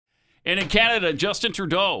And in Canada, Justin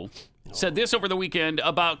Trudeau said this over the weekend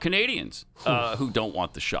about Canadians who don't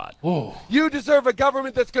want the shot. You deserve a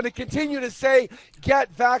government that's going to continue to say,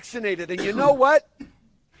 get vaccinated. And you know what?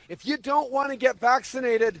 If you don't want to get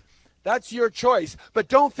vaccinated, that's your choice. But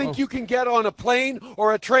don't think you can get on a plane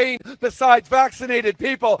or a train besides vaccinated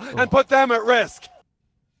people and put them at risk.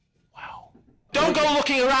 Wow. Don't go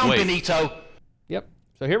looking around, Benito. Yep.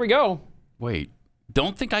 So here we go. Wait.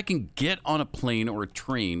 Don't think I can get on a plane or a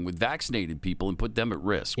train with vaccinated people and put them at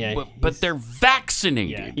risk. Yeah, but they're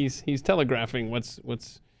vaccinated. Yeah, he's telegraphing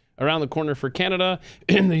what's around the corner for Canada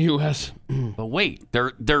in the U.S. But wait,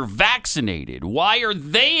 they're vaccinated. Why are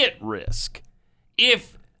they at risk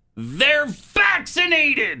if they're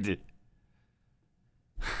vaccinated?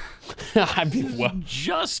 I mean, well,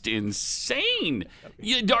 just insane.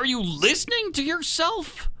 Are you listening to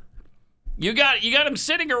yourself? You got them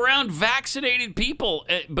sitting around vaccinated people,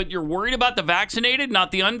 but you're worried about the vaccinated, not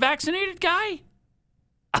the unvaccinated guy?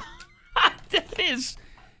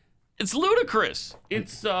 It's ludicrous.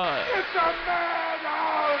 It's a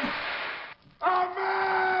madhouse! A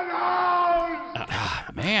madhouse!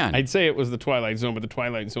 Man. I'd say it was the Twilight Zone, but the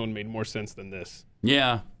Twilight Zone made more sense than this.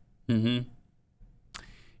 Yeah. Mm-hmm.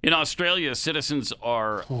 In Australia, citizens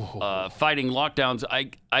are fighting lockdowns.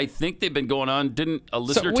 I think they've been going on. Didn't a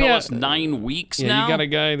listener tell us 9 weeks now? Yeah, you got a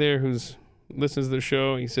guy there who's listens to the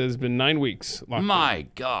show. He says it's been 9 weeks. My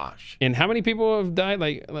gosh. And how many people have died?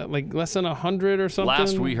 Like less than 100 or something?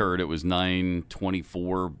 Last we heard, it was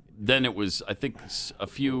 924. Then it was, I think, a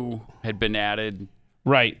few had been added.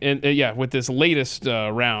 Right. And yeah, with this latest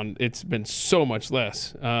round, it's been so much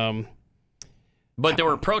less. But they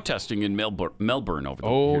were protesting in Melbourne over the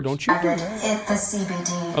years. Don't you? At the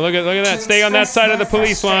CBD. Oh, look at that. Stay on that side of the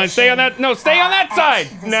police line. Stay on that. No, stay on that side.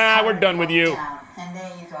 Nah, we're done with you. And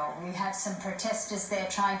there you go. We have some protesters there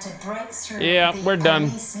trying to break through. Yeah, we're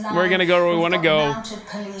done. We're going to go where we want to go.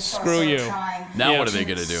 Screw you. Now what are they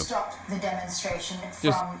going to do? Stop the demonstration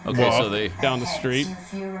Just walk down the street.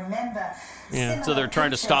 If you remember, Yeah. So they're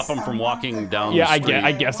trying to stop them from walking down Yeah, the street.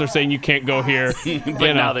 I guess they're saying you can't go here.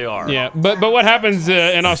 But now they are. Yeah, but what happens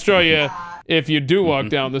in Australia if you do walk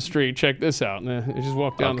down the street? Check this out. You just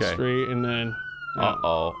walk down the street and then...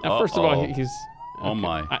 Uh-oh. Now, first of all, he's... Oh,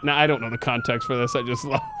 my. Now, I don't know the context for this. I just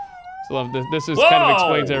love this. This is kind of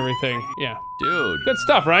explains everything. Yeah. Dude. Good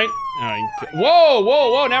stuff, right? All right.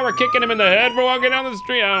 Whoa. Now we're kicking him in the head for walking down the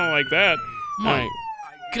street. I don't like that. My All right.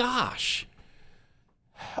 gosh.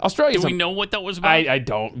 Australia. Do we know what that was about? I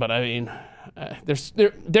don't, but I mean,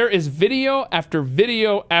 there is video after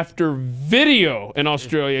video after video in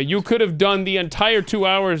Australia. You could have done the entire 2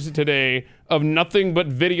 hours today of nothing but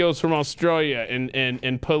videos from Australia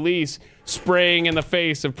and police spraying in the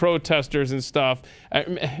face of protesters and stuff.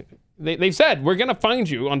 They've said, we're going to find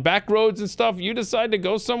you on back roads and stuff. You decide to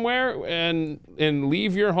go somewhere and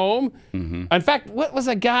leave your home. Mm-hmm. In fact, what was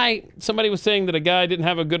a guy, somebody was saying that a guy didn't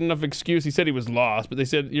have a good enough excuse. He said he was lost, but they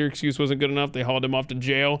said your excuse wasn't good enough. They hauled him off to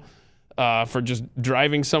jail for just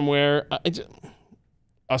driving somewhere.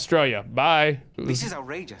 Australia, bye. This is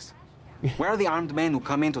outrageous. Where are the armed men who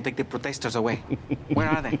come in to take the protesters away? Where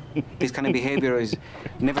are they? This kind of behavior is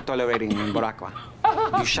never tolerated in Boracua.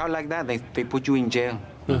 You shout like that, they put you in jail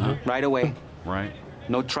right away. Right.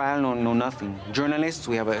 No trial, no nothing. Journalists,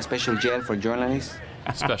 we have a special jail for journalists.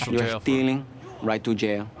 Special You're jail. stealing, right to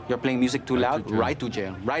jail. You're playing music too loud, right to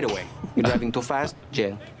jail, right away. You're driving too fast,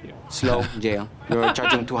 jail. Slow, jail. You're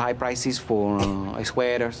charging too high prices for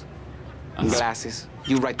sweaters, glasses.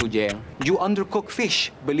 You right to jail. You undercook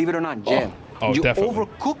fish, believe it or not, jail. Oh, you definitely.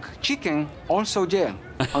 overcook chicken, also jail.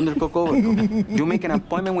 Undercook, overcook. You make an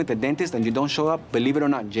appointment with the dentist and you don't show up, believe it or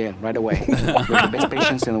not, jail, right away. You're the best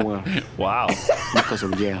patients in the world. Wow. Because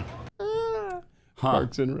of jail.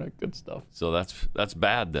 Parks and Rec, good stuff. So that's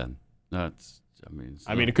bad then. I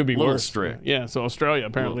mean, it could be a little worse. strict. Yeah, so Australia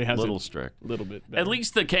apparently has little it strict. a little bit better. At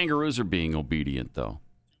least the kangaroos are being obedient, though.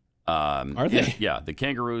 Are they? Yeah, the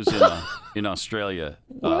kangaroos in Australia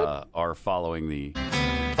are following the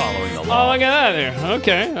law. Oh, look at that there.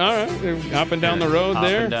 Okay, all right. They're hopping down the road Hopping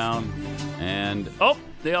there. down, and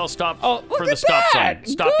they all stopped Oh, for look the at stop that. sign.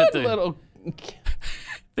 Stopped Good at the. little...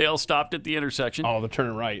 They all stopped at the intersection. Oh, they're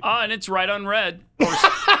turning right. And it's right on red. Of course.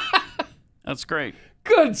 That's great.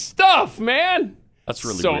 Good stuff, man. That's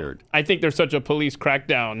really so, weird. I think there's such a police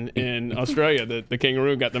crackdown in Australia that the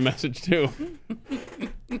kangaroo got the message too.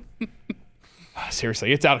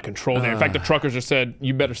 Seriously, it's out of control there. In fact, the truckers have said,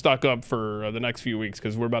 you better stock up for the next few weeks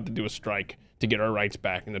because we're about to do a strike to get our rights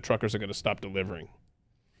back, and the truckers are going to stop delivering.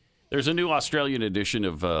 There's a new Australian edition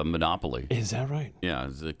of Monopoly. Is that right? Yeah,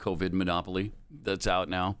 it's the COVID Monopoly that's out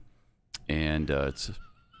now. And it's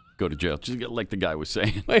go to jail. Just like the guy was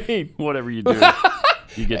saying. Wait. Whatever you do,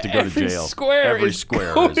 you get to go to jail. Every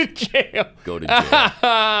square go is to jail. Go to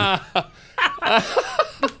jail.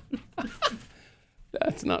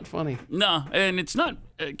 That's not funny. No, and it's not.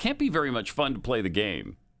 It can't be very much fun to play the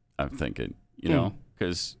game. I'm thinking, you know,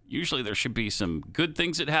 because usually there should be some good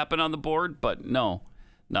things that happen on the board, but no,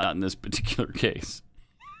 not in this particular case.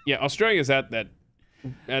 Yeah, Australia's at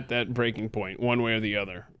that breaking point, one way or the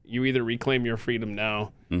other. You either reclaim your freedom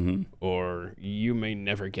now, or you may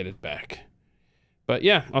never get it back. But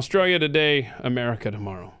yeah, Australia today, America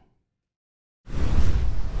tomorrow.